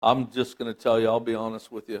I'm just going to tell you, I'll be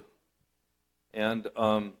honest with you. And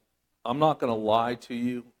I'm not going to lie to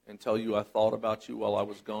you and tell you I thought about you while I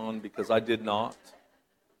was gone, because I did not.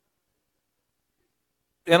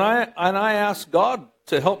 And I asked God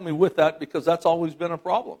to help me with that, because that's always been a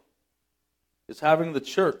problem. Is having the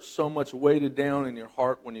church so much weighted down in your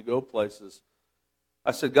heart when you go places.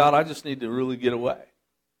 I said, God, I just need to really get away.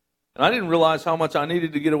 And I didn't realize how much I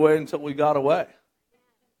needed to get away until we got away.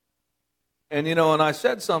 And, and I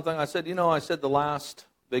said something. I said the last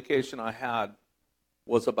vacation I had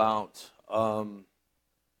was about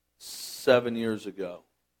 7 years ago.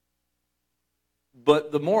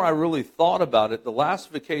 But the more I really thought about it, the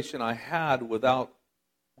last vacation I had without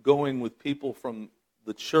going with people from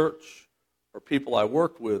the church or people I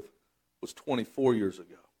worked with was 24 years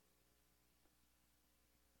ago.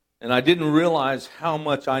 And I didn't realize how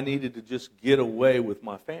much I needed to just get away with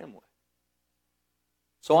my family.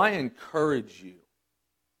 So I encourage you,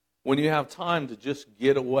 when you have time to just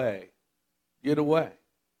get away. Get away.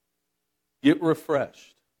 Get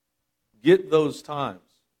refreshed. Get those times.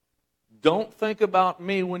 Don't think about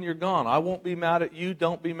me when you're gone. I won't be mad at you.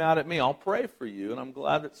 Don't be mad at me. I'll pray for you. And I'm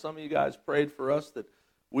glad that some of you guys prayed for us, that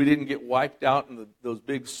we didn't get wiped out in those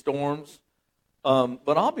big storms.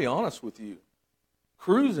 But I'll be honest with you.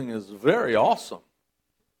 Cruising is very awesome.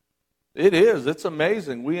 It is. It's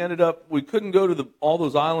amazing. We couldn't go to all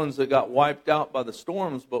those islands that got wiped out by the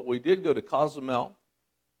storms, but we did go to Cozumel,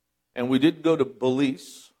 and we did go to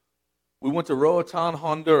Belize. We went to Roatan,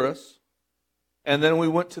 Honduras, and then we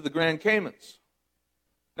went to the Grand Caymans.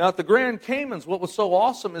 Now, at the Grand Caymans, what was so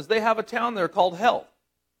awesome is they have a town there called Hell.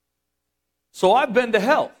 So I've been to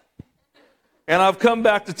Hell, and I've come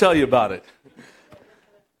back to tell you about it.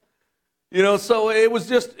 So it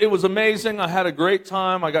was amazing. I had a great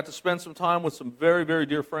time. I got to spend some time with some very, very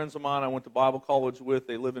dear friends of mine I went to Bible college with.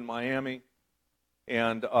 They live in Miami,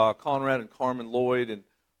 and Conrad and Carmen Lloyd, and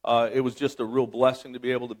it was just a real blessing to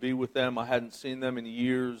be able to be with them. I hadn't seen them in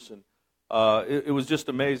years, and it was just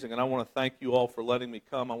amazing. And I want to thank you all for letting me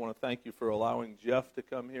come. I want to thank you for allowing Jeff to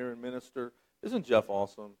come here and minister. Isn't Jeff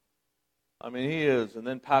awesome? I mean, he is. And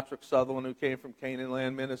then Patrick Sutherland, who came from Canaan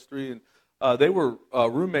Land Ministry, and they were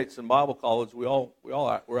roommates in Bible college. We all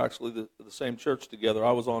were actually the same church together.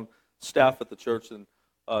 I was on staff at the church, and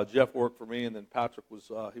Jeff worked for me, and then Patrick was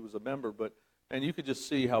a member. And you could just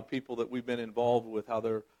see how people that we've been involved with, how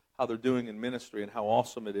they're doing in ministry, and how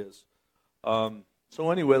awesome it is. So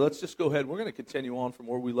anyway, let's just go ahead. We're going to continue on from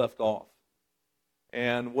where we left off.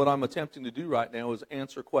 And what I'm attempting to do right now is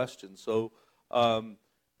answer questions. So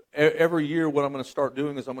every year, what I'm going to start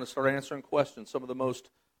doing is I'm going to start answering questions, some of the most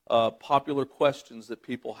popular questions that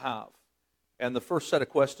people have. And the first set of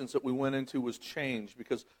questions that we went into was change,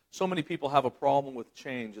 because so many people have a problem with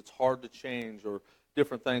change. It's hard to change, or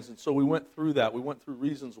different things. And so we went through that. We went through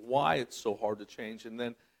reasons why it's so hard to change, and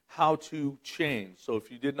then how to change. So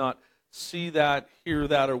if you did not see that, hear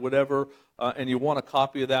that, or whatever, and you want a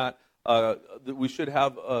copy of that, we should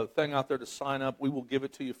have a thing out there to sign up. We will give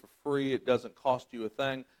it to you for free. It doesn't cost you a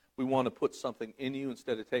thing. We want to put something in you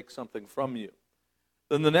instead of take something from you.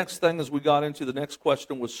 Then the next thing, as we got into, the next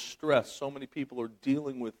question was stress. So many people are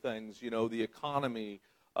dealing with things, the economy,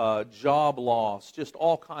 job loss, just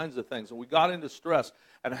all kinds of things. And we got into stress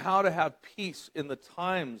and how to have peace in the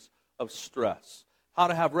times of stress, how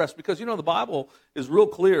to have rest. Because, the Bible is real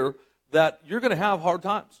clear that you're going to have hard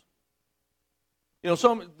times.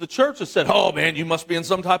 The church has said, oh, man, you must be in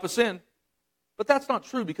some type of sin. But that's not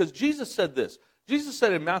true, because Jesus said this. Jesus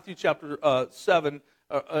said in Matthew chapter 7,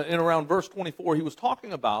 in around verse 24, he was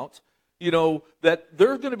talking about, that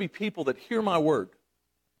there are going to be people that hear my word.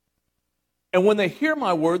 And when they hear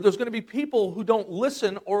my word, there's going to be people who don't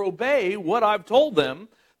listen or obey what I've told them.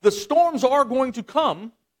 The storms are going to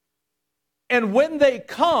come. And when they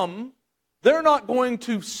come, they're not going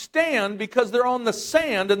to stand because they're on the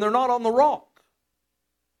sand and they're not on the rock.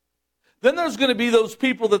 Then there's going to be those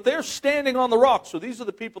people that they're standing on the rock. So these are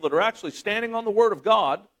the people that are actually standing on the word of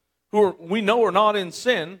God, we know are not in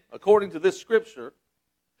sin, according to this scripture.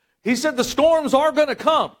 He said the storms are going to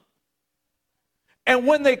come. And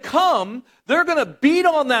when they come, they're going to beat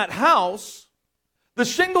on that house. The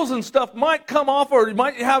shingles and stuff might come off, or you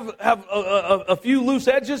might have a few loose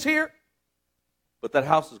edges here. But that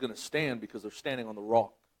house is going to stand because they're standing on the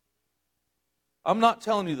rock. I'm not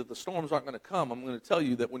telling you that the storms aren't going to come. I'm going to tell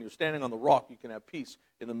you that when you're standing on the rock, you can have peace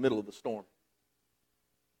in the middle of the storm.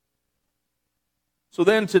 So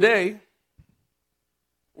then today,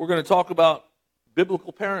 we're going to talk about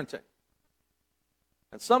biblical parenting.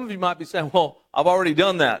 And some of you might be saying, well, I've already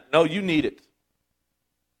done that. No, you need it.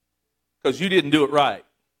 Because you didn't do it right.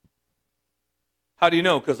 How do you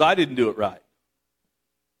know? Because I didn't do it right.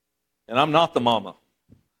 And I'm not the mama.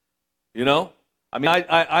 You know? I mean,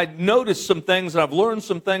 I noticed some things and I've learned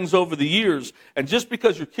some things over the years. And just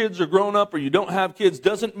because your kids are grown up or you don't have kids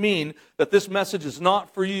doesn't mean that this message is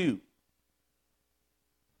not for you.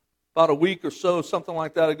 About a week or so, something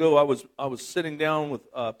like that ago, I was sitting down with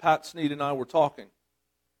Pat Sneed and I were talking.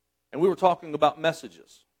 And we were talking about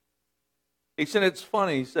messages. He said, it's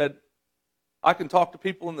funny. He said, I can talk to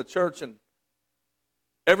people in the church and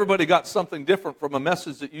everybody got something different from a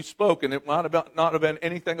message that you spoke, and it might not have been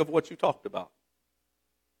anything of what you talked about.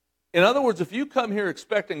 In other words, if you come here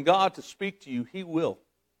expecting God to speak to you, He will.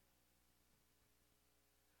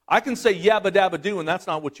 I can say yabba dabba do, and that's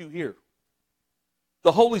not what you hear.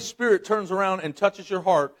 The Holy Spirit turns around and touches your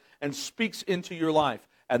heart and speaks into your life,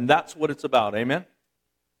 and that's what it's about. Amen?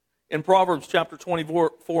 In Proverbs chapter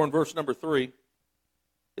 24 and verse number 3,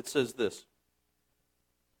 it says this.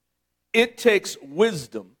 It takes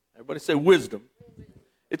wisdom. Everybody say wisdom.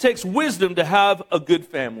 It takes wisdom to have a good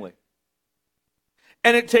family.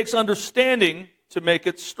 And it takes understanding to make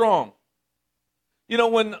it strong. You know,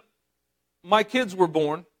 when my kids were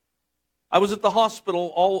born, I was at the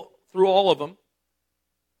hospital through all of them.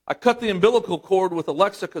 I cut the umbilical cord with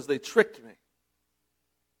Alexa because they tricked me.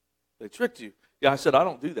 They tricked you. Yeah, I said, I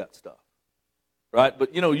don't do that stuff. Right?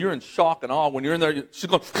 But, you know, you're in shock and awe. When you're in there, she's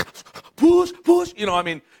going, push, push. You know, I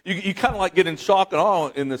mean, you kind of like get in shock and awe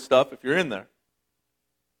in this stuff if you're in there.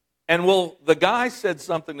 And, well, the guy said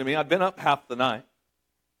something to me. I'd been up half the night,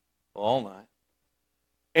 all night.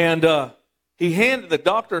 And the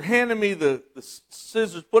doctor handed me the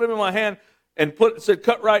scissors, put them in my hand, and said,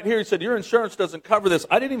 cut right here. He said, your insurance doesn't cover this.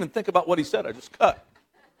 I didn't even think about what he said. I just cut.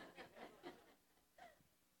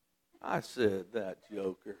 I said, that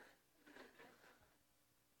joker.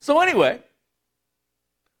 So anyway,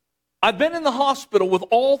 I've been in the hospital with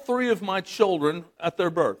all three of my children at their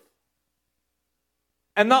birth.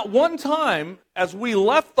 And not one time as we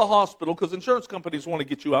left the hospital, because insurance companies want to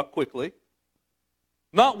get you out quickly,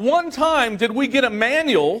 not one time did we get a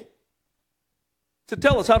manual to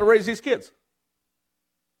tell us how to raise these kids.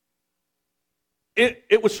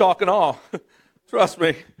 It was shock and awe. Trust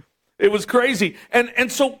me. It was crazy.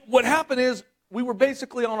 And so what happened is we were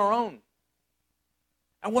basically on our own.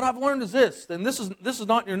 And what I've learned is this, and this is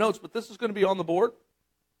not in your notes, but this is going to be on the board.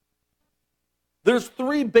 There's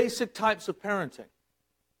three basic types of parenting.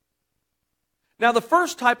 Now, the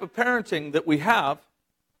first type of parenting that we have,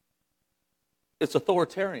 it's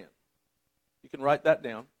authoritarian. You can write that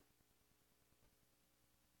down.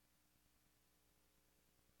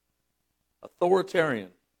 Authoritarian.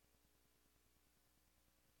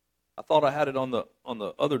 I thought I had it on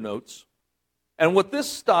the other notes. And what this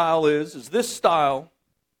style is this style,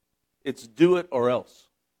 it's do it or else.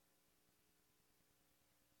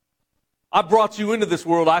 I brought you into this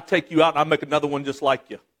world, I take you out, and I make another one just like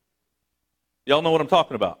you. Y'all know what I'm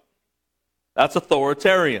talking about. That's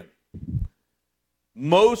authoritarian.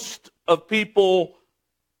 Most of people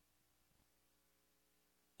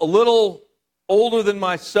a little older than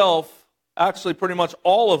myself, actually pretty much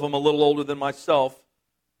all of them a little older than myself,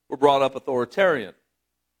 were brought up authoritarian.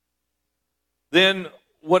 Then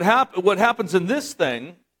what happens in this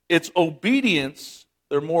thing, it's obedience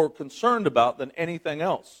they're more concerned about than anything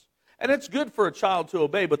else. And it's good for a child to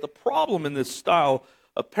obey, but the problem in this style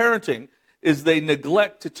of parenting is they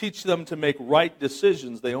neglect to teach them to make right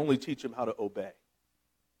decisions. They only teach them how to obey.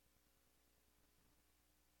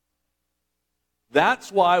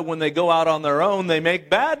 That's why when they go out on their own, they make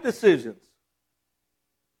bad decisions.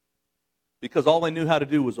 Because all they knew how to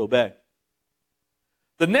do was obey.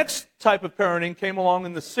 The next type of parenting came along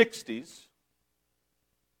in the 60s.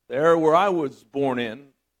 The era where I was born in,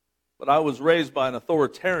 but I was raised by an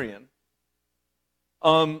authoritarian.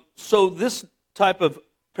 So this type of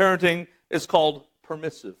parenting is called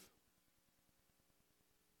permissive.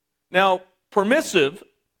 Now, permissive,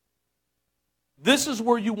 this is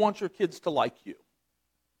where you want your kids to like you.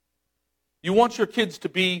 You want your kids to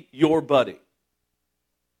be your buddy.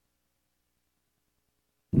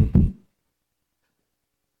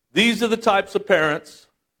 These are the types of parents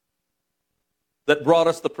that brought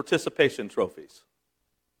us the participation trophies.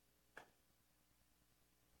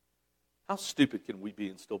 How stupid can we be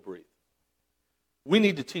and still breathe? We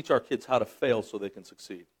need to teach our kids how to fail so they can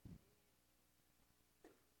succeed.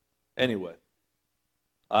 Anyway,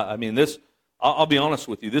 I mean, this. I'll be honest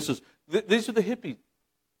with you. These are the hippie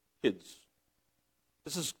kids.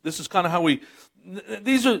 This is kind of how we.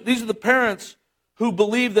 These are the parents who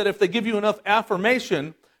believe that if they give you enough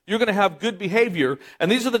affirmation, you're going to have good behavior.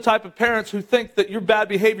 And these are the type of parents who think that your bad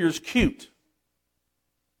behavior is cute.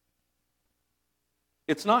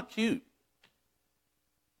 It's not cute.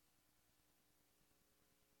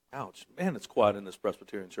 Ouch. Man, it's quiet in this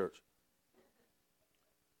Presbyterian church.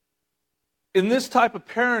 In this type of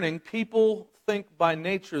parenting, people think by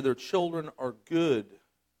nature their children are good.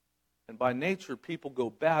 And by nature, people go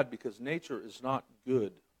bad because nature is not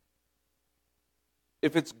good.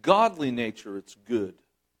 If it's godly nature, it's good.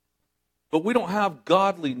 But we don't have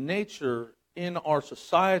godly nature in our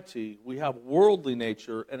society. We have worldly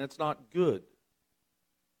nature, and it's not good.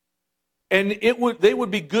 And they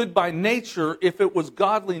would be good by nature if it was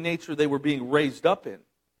godly nature they were being raised up in.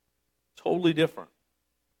 Totally different.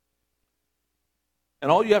 And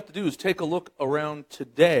all you have to do is take a look around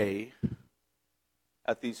today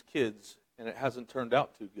at these kids, and it hasn't turned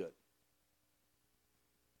out too good.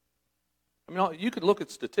 I mean, you could look at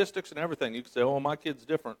statistics and everything. You could say, oh, my kid's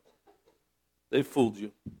different. They fooled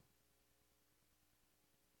you.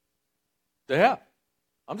 They have.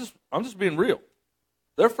 I'm just being real.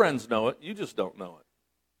 Their friends know it. You just don't know it.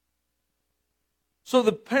 So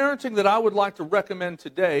the parenting that I would like to recommend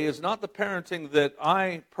today is not the parenting that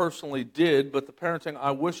I personally did, but the parenting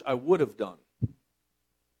I wish I would have done.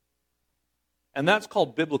 And that's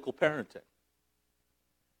called biblical parenting.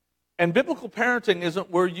 And biblical parenting isn't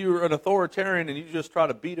where you're an authoritarian and you just try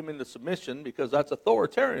to beat them into submission, because that's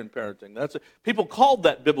authoritarian parenting. People called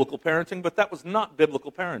that biblical parenting, but that was not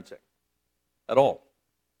biblical parenting at all.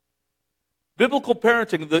 Biblical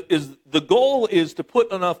parenting, the goal is to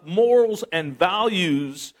put enough morals and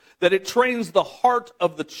values that it trains the heart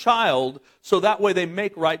of the child so that way they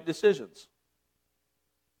make right decisions.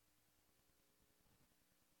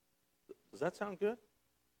 Does that sound good?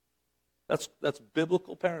 That's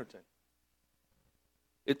biblical parenting.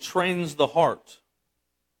 It trains the heart.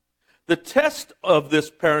 The test of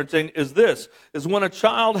this parenting is when a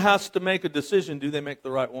child has to make a decision, do they make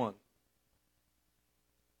the right one?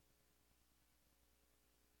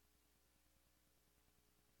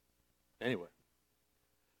 Anyway.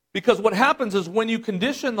 Because what happens is when you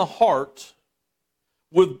condition the heart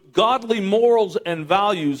with godly morals and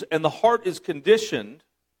values, and the heart is conditioned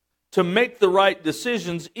to make the right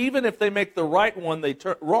decisions, even if they make the right one,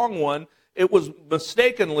 wrong one, it was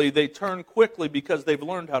mistakenly, they turn quickly because they've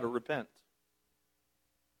learned how to repent.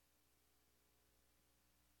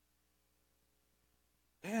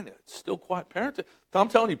 Man, it's still quiet. Parenting. I'm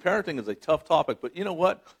telling you, parenting is a tough topic, but you know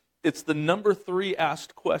what? It's the number 3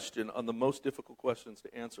 asked question on the most difficult questions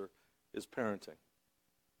to answer is parenting.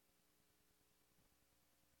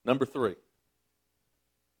 Number 3.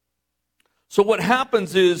 So what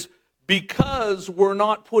happens is, because we're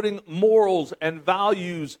not putting morals and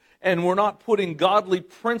values and we're not putting godly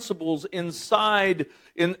principles inside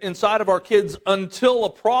of our kids until a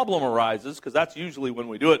problem arises, because that's usually when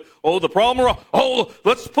we do it. Oh, the problem,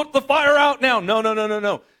 let's put the fire out now.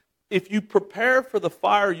 No. If you prepare for the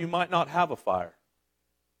fire, you might not have a fire.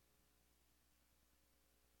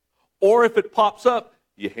 Or if it pops up,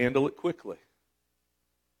 you handle it quickly.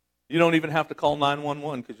 You don't even have to call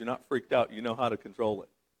 911 because you're not freaked out. You know how to control it.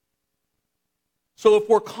 So if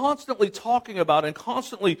we're constantly talking about and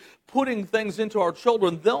constantly putting things into our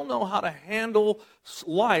children, they'll know how to handle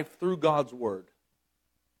life through God's Word.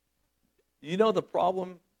 You know the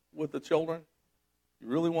problem with the children? You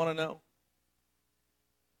really want to know?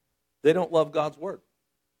 They don't love God's Word.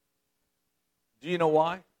 Do you know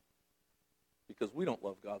why? Because we don't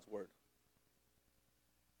love God's Word.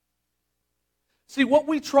 See, what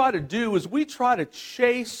we try to do is we try to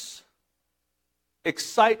chase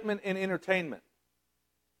excitement and entertainment.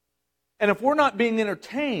 And if we're not being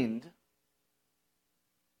entertained,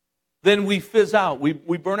 then we fizz out. We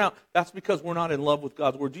burn out. That's because we're not in love with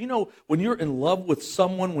God's Word. Do you know when you're in love with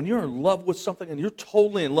someone, when you're in love with something and you're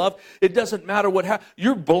totally in love, it doesn't matter what happens.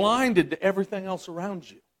 You're blinded to everything else around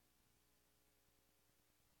you.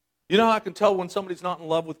 You know how I can tell when somebody's not in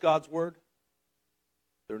love with God's Word?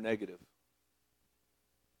 They're negative.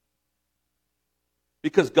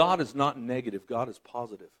 Because God is not negative. God is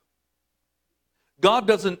positive. God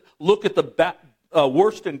doesn't look at the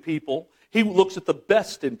worst in people. He looks at the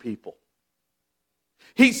best in people.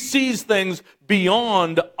 He sees things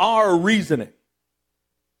beyond our reasoning.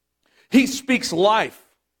 He speaks life.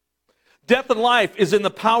 Death and life is in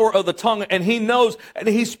the power of the tongue, and He knows, and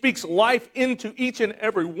He speaks life into each and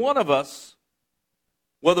every one of us,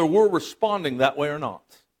 whether we're responding that way or not.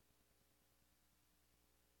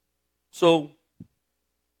 So,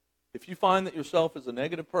 if you find that yourself is a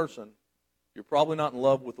negative person, you're probably not in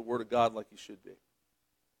love with the Word of God like you should be.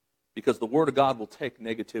 Because the Word of God will take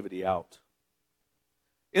negativity out.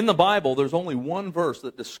 In the Bible, there's only one verse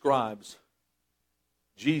that describes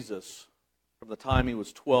Jesus from the time He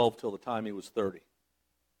was 12 till the time He was 30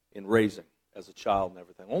 in raising as a child and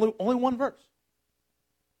everything. Only one verse.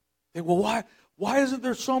 Think, well, why isn't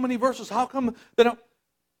there so many verses? How come they don't?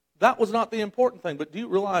 That was not the important thing. But do you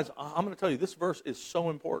realize, I'm going to tell you, this verse is so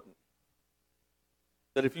important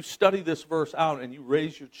that if you study this verse out and you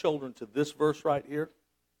raise your children to this verse right here,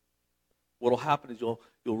 what will happen is you'll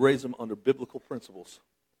raise them under biblical principles.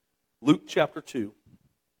 Luke chapter 2,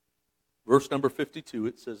 verse number 52,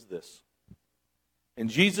 it says this. And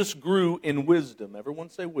Jesus grew in wisdom. Everyone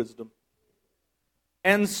say wisdom.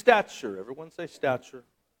 And stature. Everyone say stature.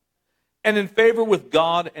 And in favor with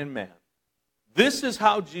God and man. This is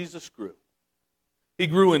how Jesus grew. He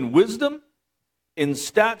grew in wisdom, in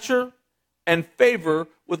stature, and favor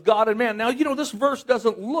with God and man. Now, this verse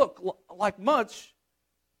doesn't look like much,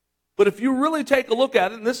 but if you really take a look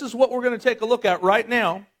at it, and this is what we're going to take a look at right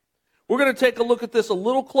now, we're going to take a look at this a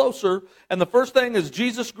little closer, and the first thing is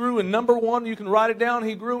Jesus grew in number one. You can write it down.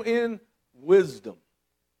 He grew in wisdom.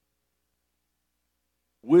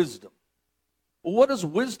 Wisdom. Well, what does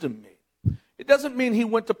wisdom mean? It doesn't mean he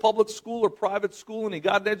went to public school or private school and he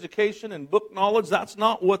got an education and book knowledge. That's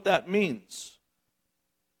not what that means.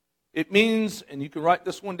 It means, and you can write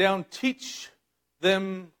this one down, teach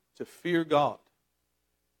them to fear God.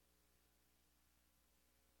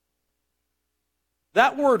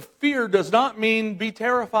 That word fear does not mean be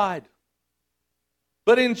terrified.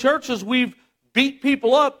 But in churches we've beat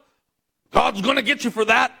people up. God's going to get you for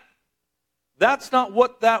that. That's not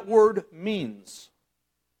what that word means.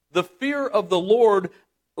 The fear of the Lord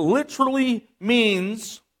literally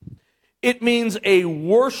means, it means a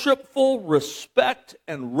worshipful respect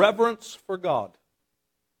and reverence for God.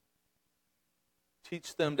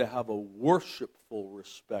 Teach them to have a worshipful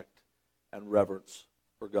respect and reverence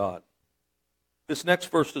for God. This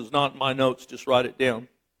next verse is not in my notes, just write it down.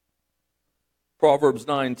 Proverbs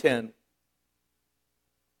 9:10.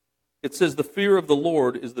 It says, the fear of the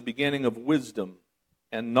Lord is the beginning of wisdom,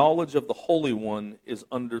 and knowledge of the Holy One is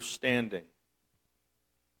understanding.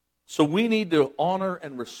 So we need to honor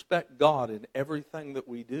and respect God in everything that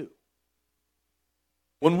we do.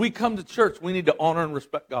 When we come to church, we need to honor and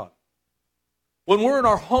respect God. When we're in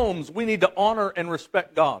our homes, we need to honor and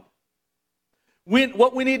respect God.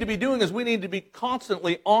 What we need to be doing is we need to be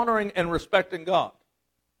constantly honoring and respecting God.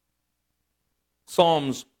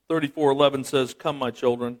 Psalms 34:11 says, come, my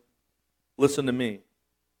children, listen to me.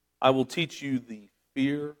 I will teach you the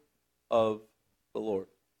fear of the Lord.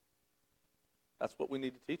 That's what we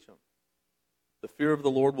need to teach them. The fear of the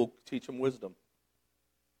Lord will teach them wisdom.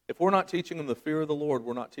 If we're not teaching them the fear of the Lord,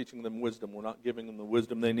 we're not teaching them wisdom. We're not giving them the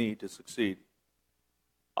wisdom they need to succeed.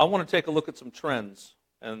 I want to take a look at some trends,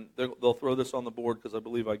 and they'll throw this on the board because I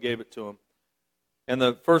believe I gave it to them. And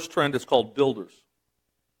the first trend is called builders.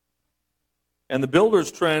 And the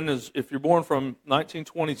builders trend is, if you're born from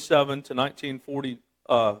 1927 to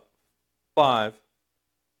 1945,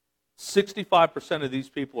 65% of these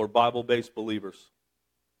people are Bible-based believers.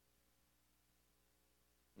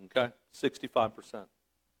 Okay? 65%.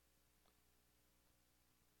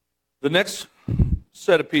 The next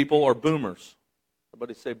set of people are boomers.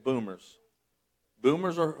 Everybody say boomers.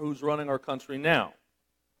 Boomers are who's running our country now.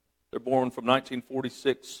 They're born from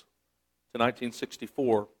 1946 to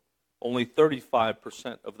 1964. Only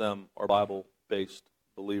 35% of them are Bible-based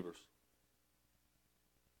believers.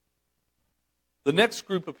 The next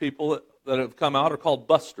group of people that have come out are called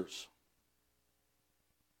busters.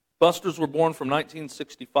 Busters were born from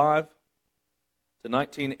 1965 to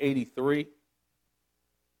 1983.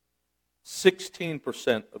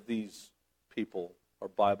 16% of these people are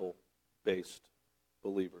Bible-based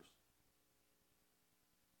believers.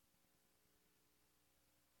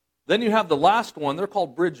 Then you have the last one. They're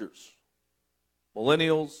called bridgers,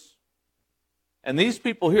 millennials. And these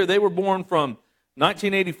people here, they were born from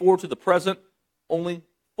 1984 to the present. Only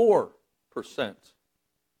 4%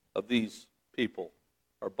 of these people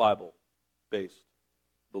are Bible-based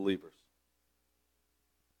believers.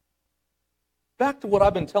 Back to what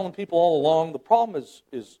I've been telling people all along, the problem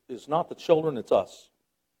is not the children, it's us.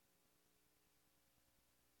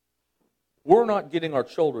 We're not getting our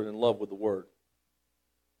children in love with the Word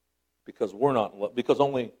because we're not in love, because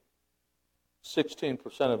only 16%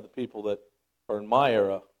 of the people that are in my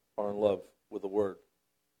era are in love with the Word.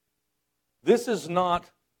 This is not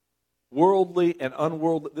worldly and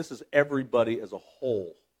unworldly. This is everybody as a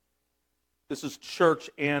whole. This is church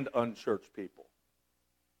and unchurched people.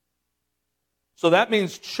 So that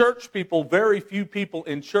means church people, very few people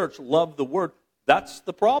in church love the Word. That's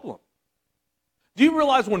the problem. Do you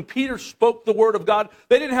realize when Peter spoke the Word of God,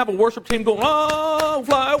 they didn't have a worship team going, oh,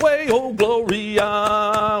 fly away, oh, glory,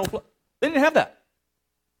 oh, fly. They didn't have that.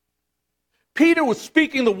 Peter was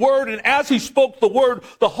speaking the Word, and as he spoke the Word,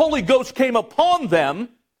 the Holy Ghost came upon them,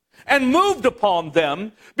 and moved upon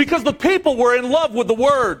them because the people were in love with the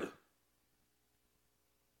Word.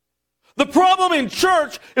 The problem in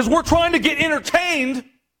church is we're trying to get entertained,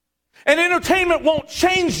 and entertainment won't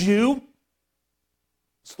change you.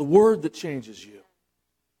 It's the Word that changes you.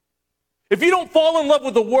 If you don't fall in love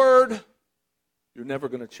with the Word, you're never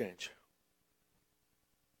going to change.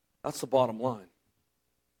 That's the bottom line.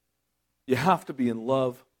 You have to be in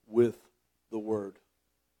love with the Word.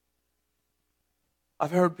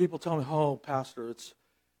 I've heard people tell me, oh, Pastor, it's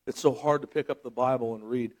so hard to pick up the Bible and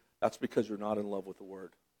read. That's because you're not in love with the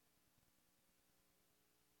Word.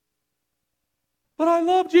 But I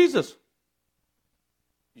love Jesus.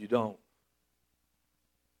 You don't.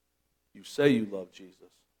 You say you love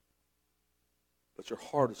Jesus, but your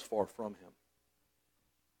heart is far from Him.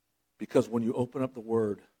 Because when you open up the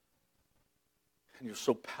Word, and you're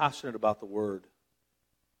so passionate about the Word,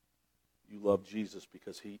 you love Jesus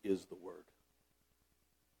because He is the Word.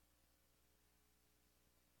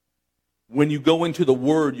 When you go into the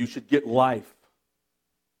Word, you should get life.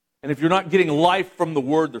 And if you're not getting life from the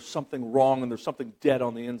Word, there's something wrong and there's something dead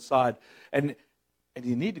on the inside. And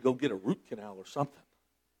you need to go get a root canal or something.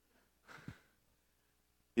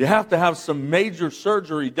 You have to have some major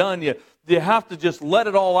surgery done. You have to just let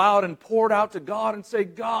it all out and pour it out to God and say,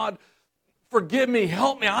 God, forgive me,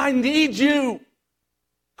 help me, I need you.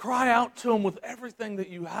 Cry out to Him with everything that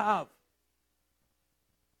you have.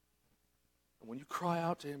 And when you cry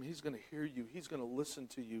out to Him, He's going to hear you, He's going to listen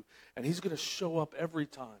to you, and He's going to show up every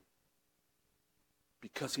time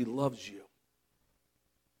because He loves you.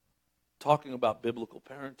 Talking about biblical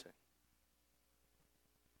parenting.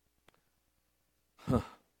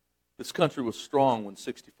 This country was strong when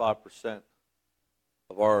 65%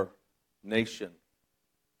 of our nation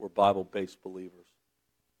were Bible-based believers.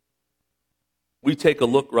 We take a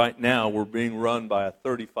look right now, we're being run by a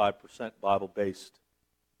 35% Bible-based.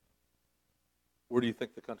 Where do you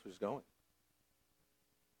think the country's going?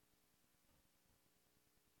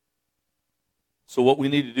 So what we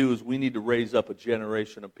need to do is we need to raise up a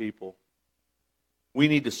generation of people. We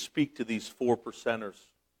need to speak to these 4%ers.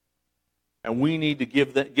 And we need to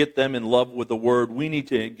get them in love with the Word. We need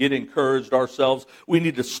to get encouraged ourselves. We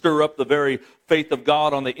need to stir up the very faith of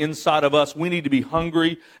God on the inside of us. We need to be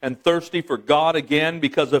hungry and thirsty for God again,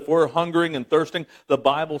 because if we're hungering and thirsting, the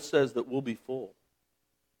Bible says that we'll be full.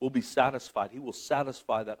 We'll be satisfied. He will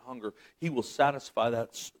satisfy that hunger. He will satisfy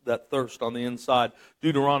that thirst on the inside.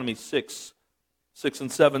 Deuteronomy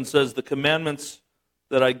 6:6-7 says, the commandments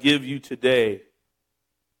that I give you today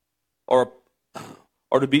are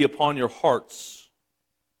to be upon your hearts.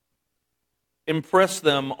 Impress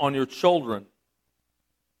them on your children.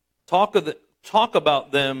 Talk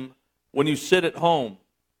about them when you sit at home.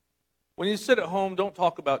 When you sit at home, don't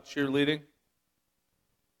talk about cheerleading,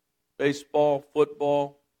 baseball,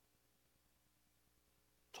 football.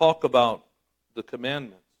 Talk about the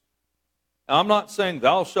commandments. Now, I'm not saying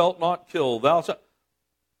thou shalt not kill,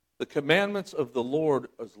 The commandments of the Lord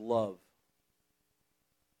is love.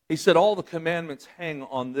 He said all the commandments hang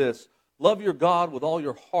on this. Love your God with all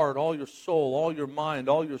your heart, all your soul, all your mind,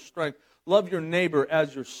 all your strength. Love your neighbor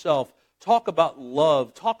as yourself. Talk about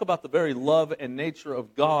love. Talk about the very love and nature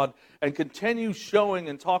of God, and continue showing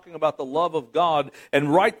and talking about the love of God,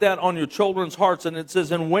 and write that on your children's hearts. And it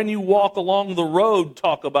says, and when you walk along the road,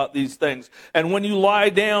 talk about these things. And when you lie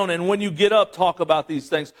down and when you get up, talk about these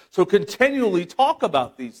things. So continually talk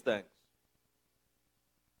about these things.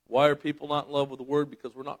 Why are people not in love with the Word?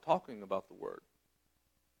 Because we're not talking about the Word.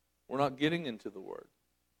 We're not getting into the Word.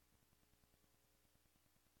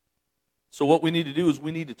 So what we need to do is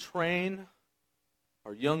we need to train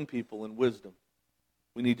our young people in wisdom.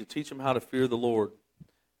 We need to teach them how to fear the Lord.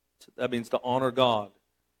 That means to honor God.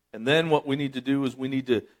 And then what we need to do is we need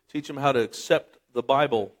to teach them how to accept the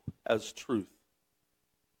Bible as truth.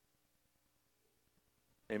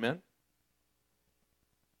 Amen?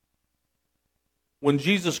 When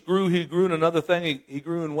Jesus grew, He grew in another thing. He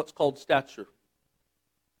grew in what's called stature.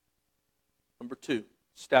 Number 2,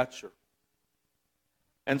 stature.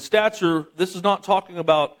 And stature, this is not talking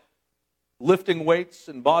about lifting weights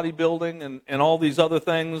and bodybuilding and all these other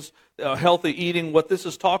things, healthy eating. What this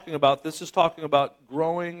is talking about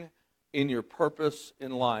growing in your purpose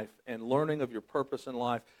in life and learning of your purpose in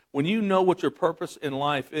life. When you know what your purpose in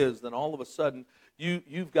life is, then all of a sudden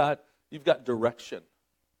you've got direction.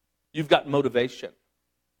 You've got motivation.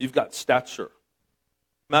 You've got stature.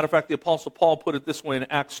 Matter of fact, the Apostle Paul put it this way in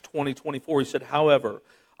Acts 20:24. He said, however,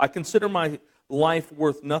 I consider my life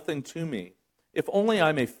worth nothing to me, if only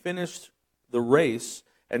I may finish the race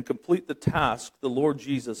and complete the task the Lord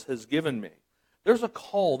Jesus has given me. There's a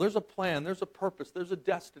call, there's a plan, there's a purpose, there's a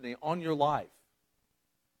destiny on your life.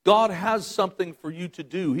 God has something for you to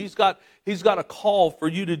do. He's got a call for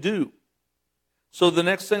you to do. So the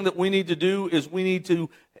next thing that we need to do is we need to,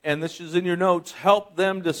 and this is in your notes, help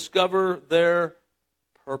them discover their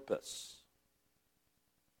purpose.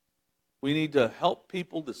 We need to help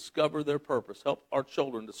people discover their purpose, help our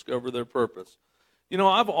children discover their purpose. You know,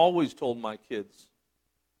 I've always told my kids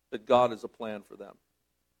that God has a plan for them,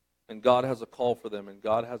 and God has a call for them, and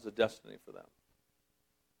God has a destiny for them.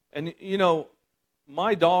 And, you know,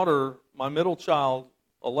 my daughter, my middle child,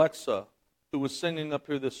 Alexa, who was singing up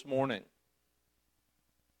here this morning,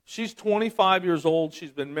 she's 25 years old.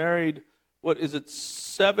 She's been married, going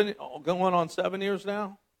on 7 years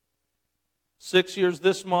now? 6 years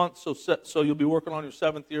this month, so you'll be working on your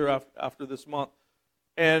 7th year after this month.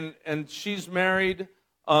 And she's married.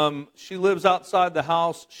 She lives outside the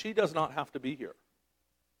house. She does not have to be here.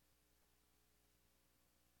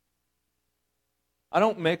 I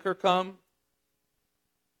don't make her come,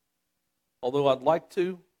 although I'd like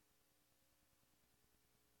to.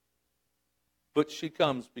 But she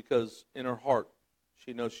comes because in her heart,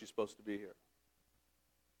 she knows she's supposed to be here.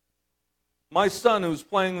 My son, who's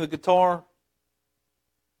playing the guitar,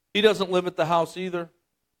 he doesn't live at the house either.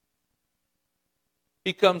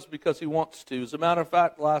 He comes because he wants to. As a matter of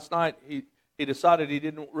fact, last night he decided he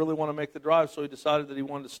didn't really want to make the drive, so he decided that he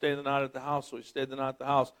wanted to stay the night at the house. So he stayed the night at the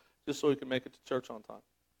house just so he could make it to church on time.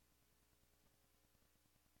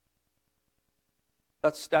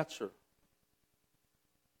 That's stature.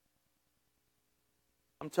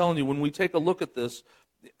 I'm telling you, when we take a look at this,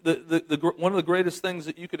 one of the greatest things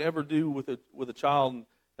that you could ever do with a child,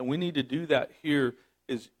 and we need to do that here,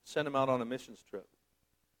 is send them out on a missions trip.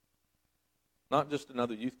 Not just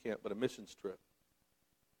another youth camp, but a missions trip.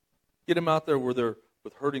 Get them out there where they're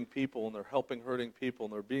with hurting people, and they're helping hurting people,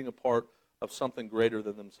 and they're being a part of something greater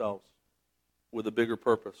than themselves with a bigger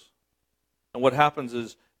purpose. And what happens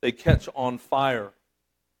is they catch on fire.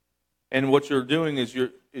 And what you're doing is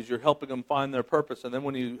you're helping them find their purpose. And then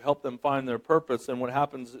when you help them find their purpose, then what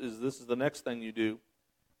happens is this is the next thing you do.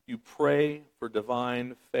 You pray for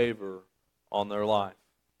divine favor on their life.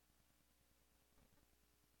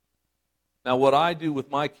 Now, what I do with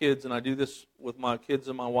my kids, and I do this with my kids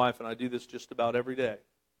and my wife, and I do this just about every day,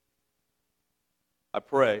 I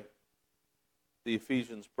pray the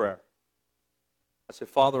Ephesians prayer. I say,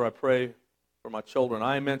 Father, I pray for my children.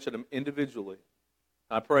 I mention them individually.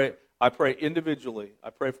 I pray individually. I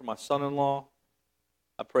pray for my son-in-law.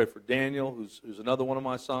 I pray for Daniel, who's another one of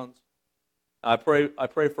my sons. I pray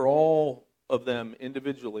for all of them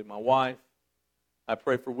individually, my wife. I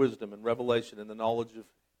pray for wisdom and revelation and the knowledge of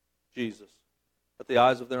Jesus. Let the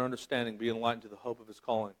eyes of their understanding be enlightened to the hope of His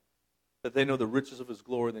calling, that they know the riches of His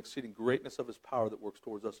glory and the exceeding greatness of His power that works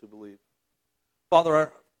towards us who believe. Father, I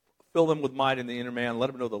fill them with might in the inner man. Let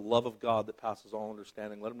them know the love of God that passes all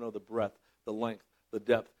understanding. Let them know the breadth, the length, the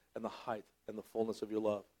depth, and the height, and the fullness of your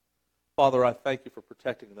love. Father, I thank you for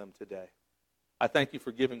protecting them today. I thank you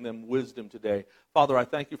for giving them wisdom today. Father, I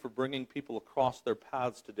thank you for bringing people across their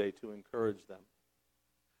paths today to encourage them.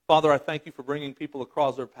 Father, I thank you for bringing people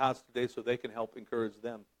across their paths today so they can help encourage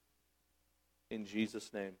them. In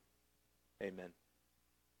Jesus' name, amen.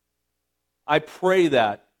 I pray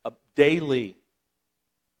that daily.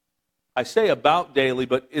 I say about daily,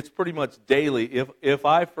 but it's pretty much daily. If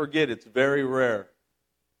I forget, it's very rare.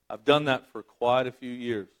 I've done that for quite a few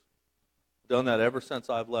years. I've done that ever since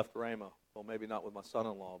I've left Rhema. Well, maybe not with my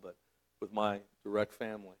son-in-law, but with my direct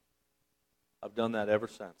family. I've done that ever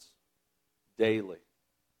since. Daily.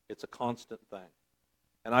 It's a constant thing.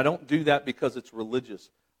 And I don't do that because it's religious.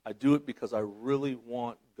 I do it because I really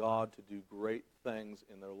want God to do great things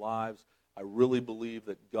in their lives. I really believe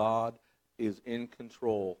that God is in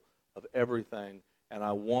control of everything, and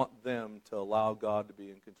I want them to allow God to be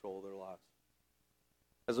in control of their lives.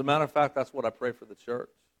 As a matter of fact, that's what I pray for the church.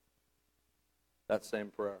 That same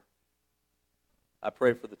prayer. I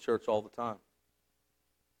pray for the church all the time.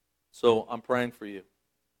 So I'm praying for you.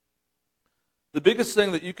 The biggest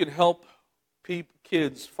thing that you can help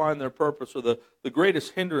kids find their purpose, or the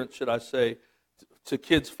greatest hindrance, should I say, to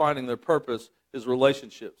kids finding their purpose is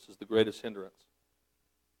relationships, is the greatest hindrance.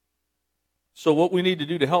 So what we need to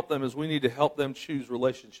do to help them is we need to help them choose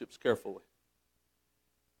relationships carefully.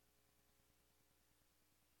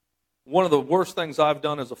 One of the worst things I've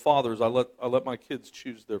done as a father is I let my kids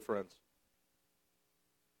choose their friends.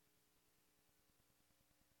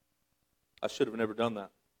 I should have never done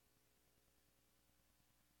that.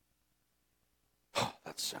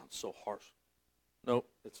 That sounds so harsh. No,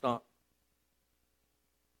 it's not.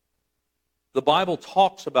 The Bible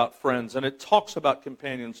talks about friends, and it talks about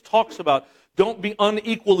companions, talks about don't be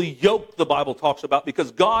unequally yoked, the Bible talks about,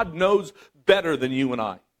 because God knows better than you and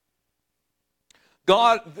I.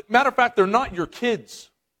 God, matter of fact, they're not your kids.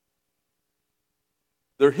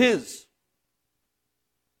 They're His.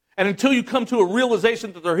 And until you come to a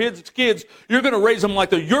realization that they're His kids, you're going to raise them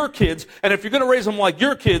like they're your kids. And if you're going to raise them like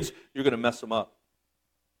your kids, you're going to mess them up.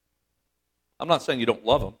 I'm not saying you don't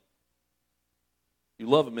love them. You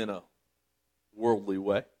love them in a worldly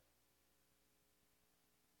way.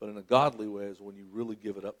 But in a godly way is when you really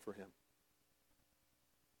give it up for Him.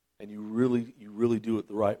 And you really do it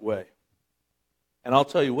the right way. And I'll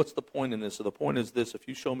tell you, what's the point in this? So the point is this: if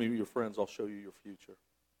you show me your friends, I'll show you your future.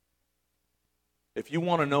 If you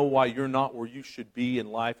want to know why you're not where you should be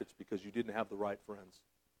in life, it's because you didn't have the right friends.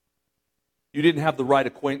 You didn't have the right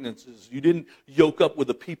acquaintances. You didn't yoke up with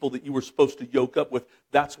the people that you were supposed to yoke up with.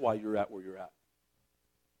 That's why you're at where you're at.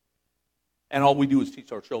 And all we do is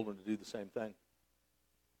teach our children to do the same thing.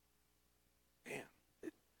 Man,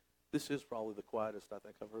 this is probably the quietest I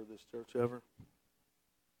think I've heard this church ever.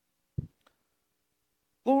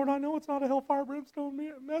 Lord, I know it's not a hellfire brimstone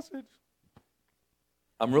message.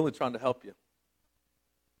 I'm really trying to help you.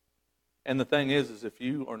 And the thing is if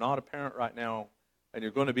you are not a parent right now, and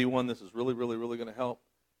you're going to be one, this is really, really, really going to help.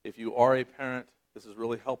 If you are a parent, this is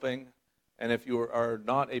really helping. And if you are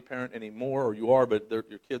not a parent anymore, or you are, but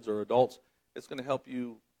your kids are adults, it's going to help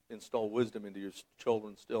you install wisdom into your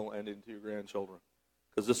children still and into your grandchildren.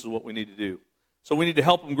 Because this is what we need to do. So we need to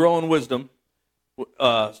help them grow in wisdom.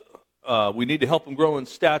 We need to help them grow in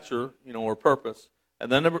stature, or purpose.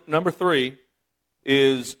 And then number 3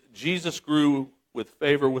 is Jesus grew with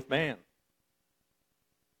favor with man.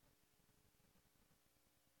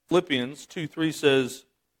 Philippians 2:3 says,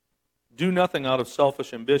 "Do nothing out of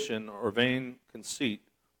selfish ambition or vain conceit,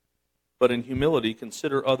 but in humility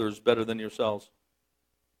consider others better than yourselves."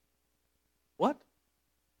 What?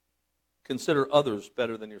 Consider others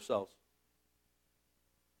better than yourselves.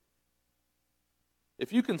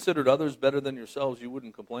 If you considered others better than yourselves, you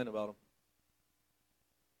wouldn't complain about them.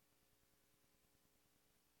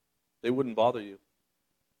 They wouldn't bother you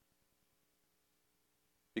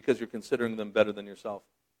because you're considering them better than yourself.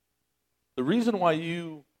 The reason why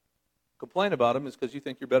you complain about them is because you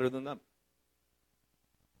think you're better than them.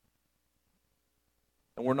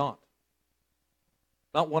 And we're not.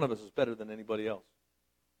 Not one of us is better than anybody else.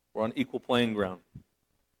 We're on equal playing ground.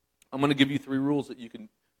 I'm going to give you 3 rules that you can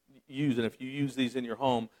use, and if you use these in your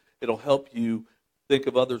home, it'll help you think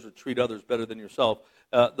of others or treat others better than yourself.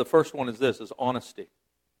 The first one is this, is honesty.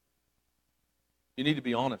 You need to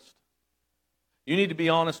be honest. You need to be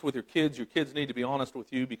honest with your kids. Your kids need to be honest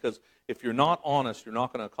with you, because if you're not honest, you're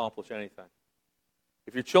not going to accomplish anything.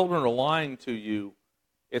 If your children are lying to you,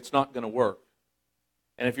 it's not going to work.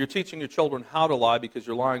 And if you're teaching your children how to lie because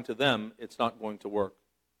you're lying to them, it's not going to work.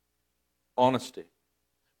 Honesty.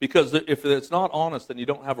 Because if it's not honest, then you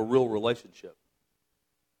don't have a real relationship.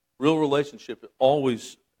 Real relationship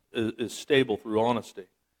always is stable through honesty.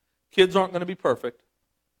 Kids aren't going to be perfect.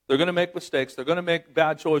 They're going to make mistakes. They're going to make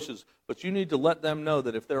bad choices. But you need to let them know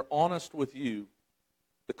that if they're honest with you,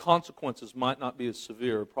 the consequences might not be as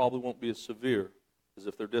severe, probably won't be as severe as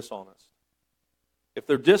if they're dishonest. If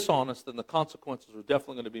they're dishonest, then the consequences are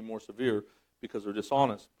definitely going to be more severe because they're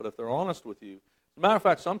dishonest. But if they're honest with you, as a matter of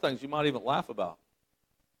fact, some things you might even laugh about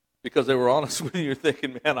because they were honest with you. You're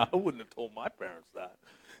thinking, man, I wouldn't have told my parents that.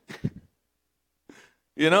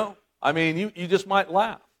 You just might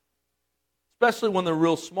laugh. Especially when they're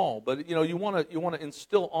real small, but you want to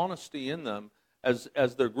instill honesty in them as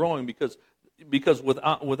they're growing, because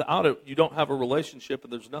without it you don't have a relationship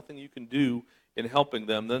and there's nothing you can do in helping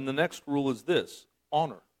them. Then the next rule is this: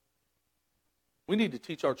 honor. We need to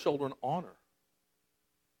teach our children honor.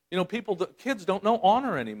 Kids don't know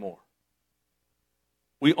honor anymore.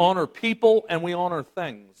 We honor people and we honor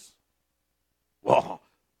things. Well,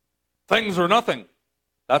 things are nothing.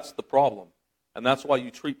 That's the problem. And that's why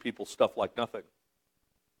you treat people stuff like nothing.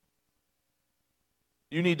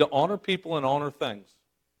 You need to honor people and honor things.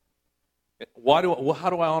 How do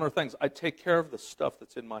I honor things? I take care of the stuff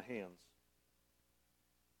that's in my hands.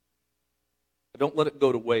 I don't let it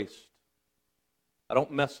go to waste. I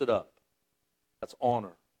don't mess it up. That's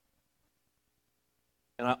honor.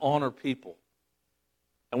 And I honor people.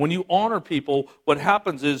 And when you honor people, what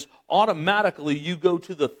happens is automatically you go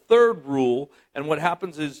to the third rule, and what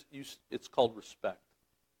happens is it's called respect.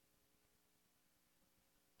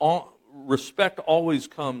 Respect always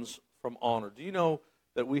comes from honor. Do you know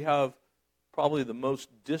that we have probably the most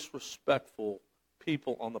disrespectful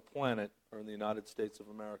people on the planet are in the United States of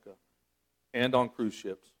America and on cruise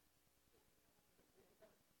ships?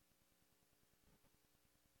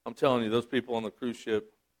 I'm telling you, those people on the cruise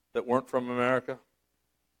ship that weren't from America,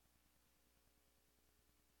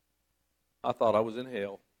 I thought I was in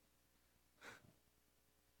hell.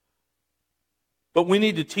 But we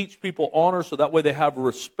need to teach people honor so that way they have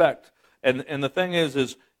respect. And the thing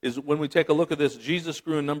is when we take a look at this, Jesus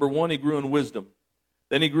grew in, number one, he grew in wisdom.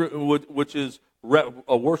 Then he grew, which is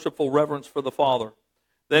a worshipful reverence for the Father.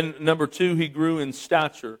 Then number two, he grew in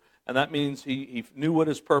stature. And that means he knew what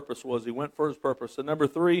his purpose was. He went for his purpose. And number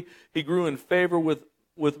three, he grew in favor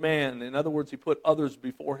with man. In other words, he put others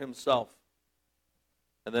before himself.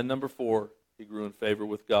 And then number four, he grew in favor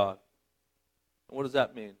with God. And what does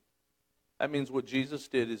that mean? That means what Jesus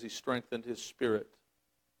did is he strengthened his spirit.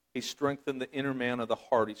 He strengthened the inner man of the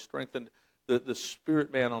heart. He strengthened the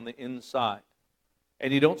spirit man on the inside.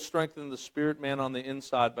 And you don't strengthen the spirit man on the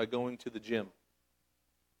inside by going to the gym.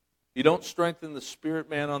 You don't strengthen the spirit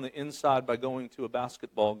man on the inside by going to a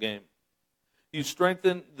basketball game. You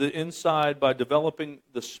strengthen the inside by developing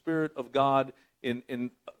the Spirit of God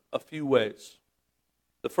in a few ways.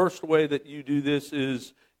 The first way that you do this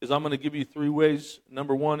is I'm going to give you three ways.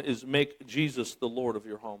 Number one is make Jesus the Lord of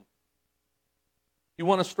your home. You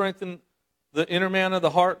want to strengthen the inner man of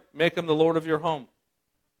the heart? Make him the Lord of your home.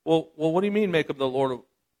 Well, what do you mean make him the Lord of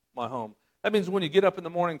my home? That means when you get up in the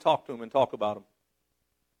morning, talk to him and talk about him.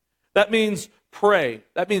 That means pray.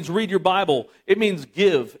 That means read your Bible. It means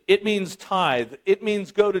give. It means tithe. It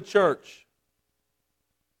means go to church.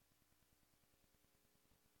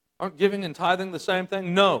 Aren't giving and tithing the same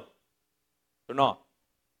thing? No, they're not.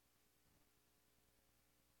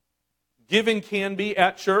 Giving can be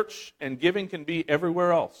at church, and giving can be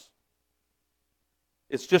everywhere else.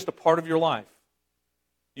 It's just a part of your life.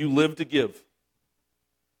 You live to give.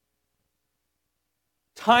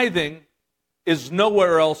 Tithing is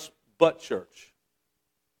nowhere else but church.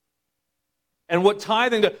 And what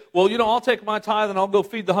tithing does, I'll take my tithe and I'll go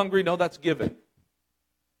feed the hungry. No, that's giving.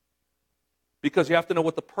 Because you have to know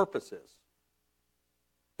what the purpose is.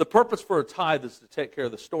 The purpose for a tithe is to take care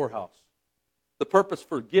of the storehouse. The purpose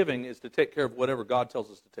for giving is to take care of whatever God tells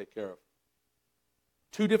us to take care of.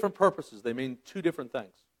 Two different purposes. They mean two different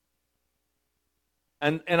things.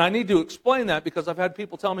 And I need to explain that because I've had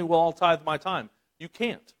people tell me, I'll tithe my time. You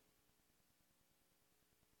can't.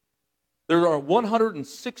 There are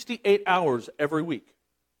 168 hours every week.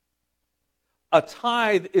 A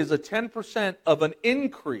tithe is a 10% of an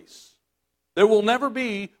increase. There will never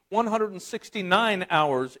be 169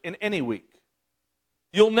 hours in any week.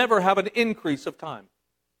 You'll never have an increase of time.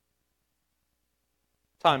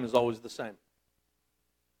 Time is always the same.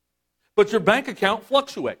 But your bank account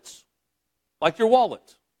fluctuates, like your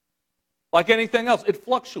wallet. Like anything else, it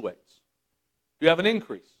fluctuates. You have an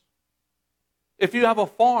increase. If you have a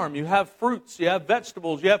farm, you have fruits, you have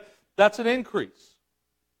vegetables, that's an increase.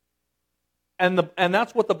 And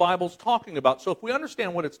that's what the Bible's talking about. So if we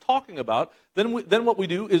understand what it's talking about, then what we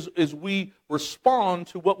do is we respond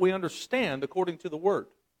to what we understand according to the Word.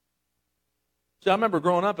 See, I remember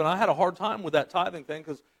growing up, and I had a hard time with that tithing thing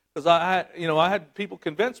because I had people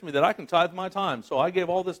convince me that I can tithe my time. So I gave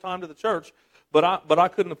all this time to the church, but I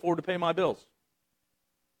couldn't afford to pay my bills.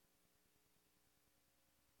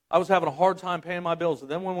 I was having a hard time paying my bills.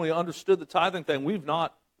 And then when we understood the tithing thing, we've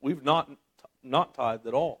not tithed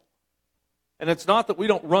at all. And it's not that we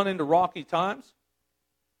don't run into rocky times.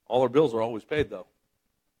 All our bills are always paid, though.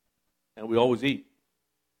 And we always eat.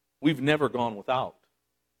 We've never gone without.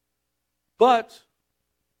 But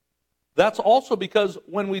that's also because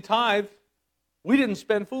when we tithe, we didn't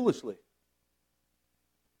spend foolishly.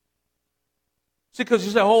 See, because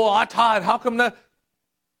you say, I tithe. How come that?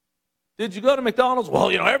 Did you go to McDonald's?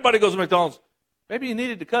 Well, everybody goes to McDonald's. Maybe you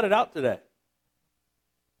needed to cut it out today.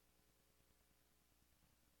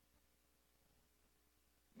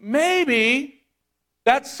 Maybe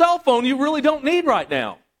that cell phone you really don't need right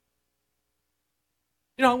now.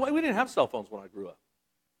 We didn't have cell phones when I grew up.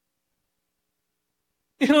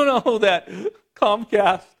 You don't know that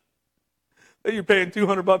Comcast that you're paying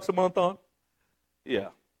 $200 a month on? Yeah.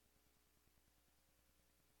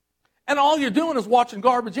 And all you're doing is watching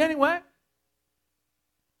garbage anyway.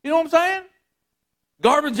 You know what I'm saying?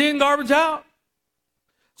 Garbage in, garbage out.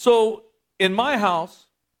 So in my house,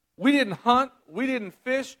 we didn't hunt, we didn't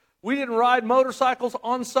fish, we didn't ride motorcycles.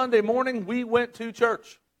 On Sunday morning, we went to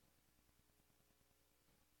church.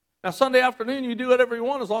 Now, Sunday afternoon, you do whatever you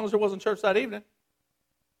want as long as there wasn't church that evening.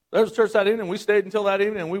 There was church that evening, we stayed until that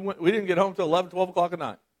evening, and we didn't get home until 11, 12 o'clock at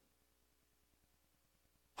night.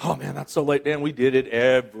 Oh, man, that's so late, Dan. We did it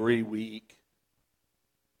every week.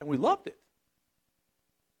 And we loved it.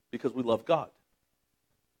 Because we love God.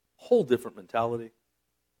 Whole different mentality.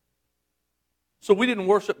 So we didn't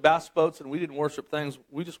worship bass boats and we didn't worship things.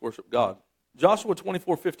 We just worship God. Joshua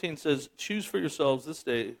 24:15 says, choose for yourselves this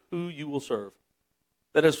day who you will serve.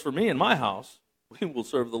 That is, for me and my house, we will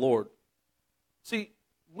serve the Lord. See,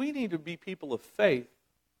 we need to be people of faith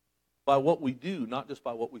by what we do, not just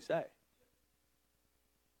by what we say.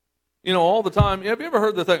 You know, all the time, have you ever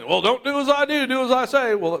heard the thing, well, don't do as I do as I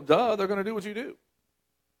say. Well, duh, they're going to do what you do.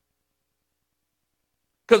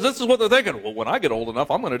 Because this is what they're thinking. Well, when I get old enough,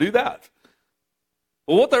 I'm going to do that.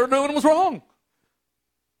 Well, what they were doing was wrong.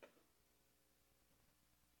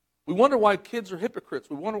 We wonder why kids are hypocrites.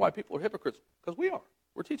 We wonder why people are hypocrites. Because we are.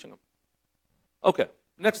 We're teaching them. Okay,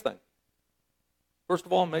 next thing. First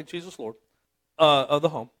of all, make Jesus Lord of the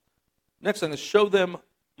home. Next thing is show them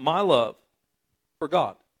my love for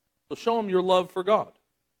God. So show them your love for God.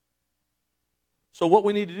 So what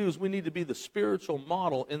we need to do is we need to be the spiritual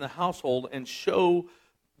model in the household and show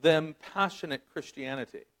them passionate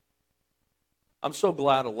Christianity. I'm so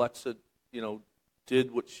glad Alexa,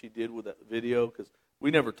 did what she did with that video, because we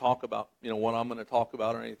never talk about, what I'm going to talk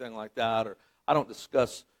about or anything like that, or I don't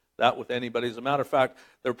discuss that with anybody. As a matter of fact,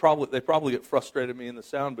 they probably get frustrated at me in the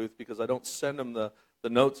sound booth because I don't send them the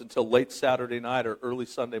notes until late Saturday night or early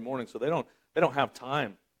Sunday morning, so they don't have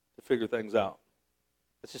time to figure things out.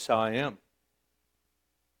 That's just how I am.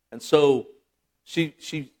 And so she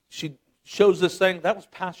shows this thing. That was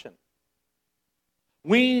passion.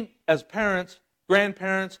 We, as parents,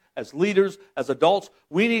 grandparents, as leaders, as adults,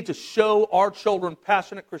 we need to show our children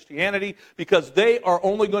passionate Christianity because they are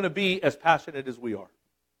only going to be as passionate as we are.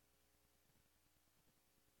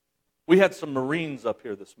 We had some Marines up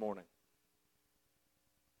here this morning.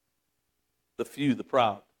 The few, the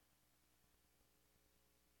proud.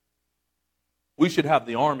 We should have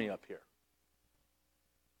the Army up here.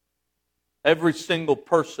 Every single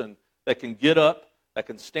person that can get up, that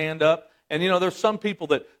can stand up. And there's some people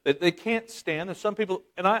that they can't stand. There's some people,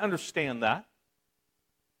 and I understand that.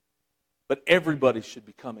 But everybody should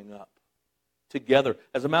be coming up together.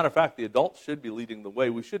 As a matter of fact, the adults should be leading the way.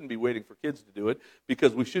 We shouldn't be waiting for kids to do it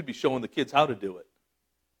because we should be showing the kids how to do it.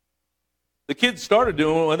 The kids started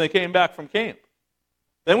doing it when they came back from camp.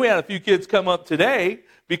 Then we had a few kids come up today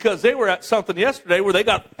because they were at something yesterday where they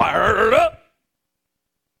got fired up.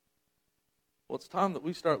 Well, it's time that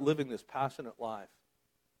we start living this passionate life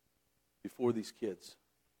before these kids.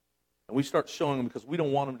 And we start showing them because we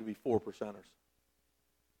don't want them to be 4%ers.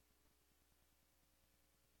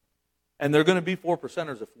 And they're going to be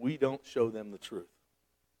 4%ers if we don't show them the truth.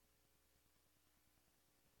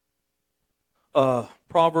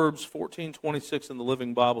 Proverbs 14:26 in the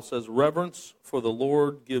Living Bible says, reverence for the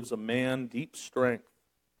Lord gives a man deep strength.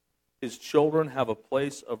 His children have a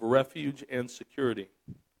place of refuge and security.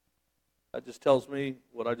 That just tells me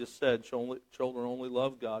what I just said. Children only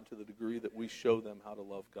love God to the degree that we show them how to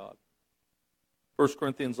love God. 1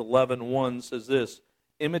 Corinthians 11:1 says this,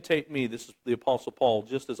 imitate me, this is the Apostle Paul,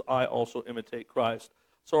 just as I also imitate Christ.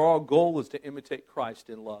 So our goal is to imitate Christ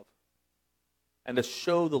in love and to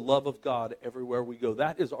show the love of God everywhere we go.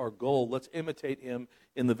 That is our goal. Let's imitate Him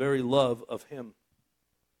in the very love of Him.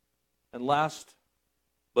 And last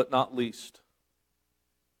but not least,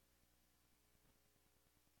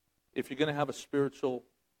 if you're going to have a spiritual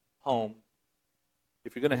home,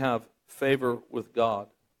 if you're going to have favor with God,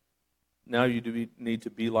 now you need to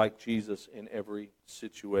be like Jesus in every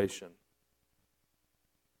situation.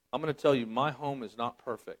 I'm going to tell you, my home is not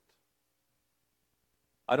perfect.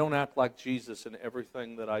 I don't act like Jesus in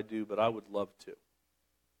everything that I do, but I would love to.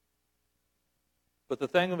 But the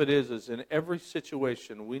thing of it is in every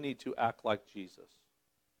situation, we need to act like Jesus.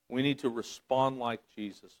 We need to respond like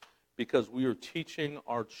Jesus because we are teaching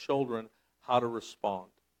our children how to respond.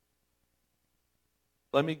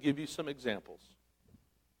 Let me give you some examples.